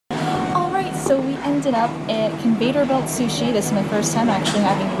So we ended up at Conveyor Belt Sushi. This is my first time actually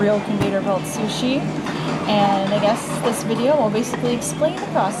having real Conveyor Belt Sushi. And I guess this video will basically explain the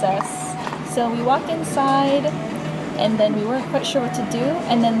process. So we walked inside and then we weren't quite sure what to do.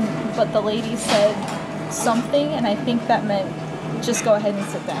 But the lady said something and I think that meant just go ahead and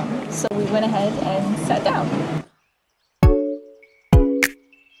sit down. So we went ahead and sat down.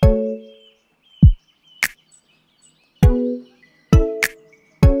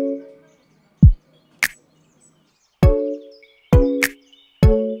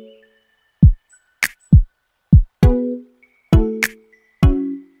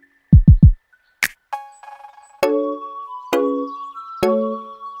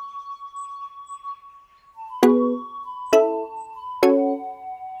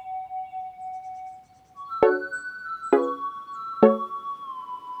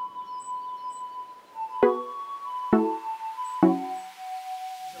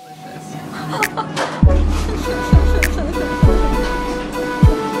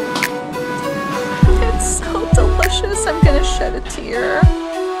 It's so delicious, I'm gonna shed a tear.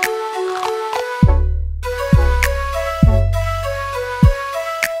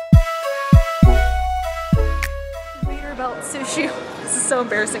 Conveyor Belt Sushi, this is so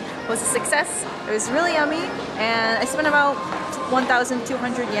embarrassing, was a success. It was really yummy and I spent about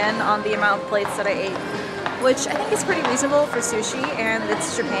 1,200 yen on the amount of plates that I ate, which I think is pretty reasonable for sushi, and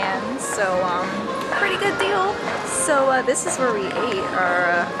it's Japan, so pretty good deal. So this is where we ate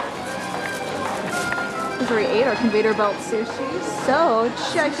our Conveyor Belt Sushi. So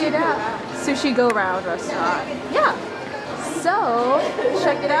check it out. Sushi Go Round restaurant. Yeah. So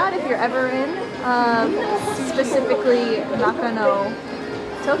check it out if you're ever in, specifically Nakano,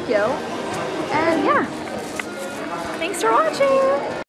 Tokyo. And yeah. Thanks for watching.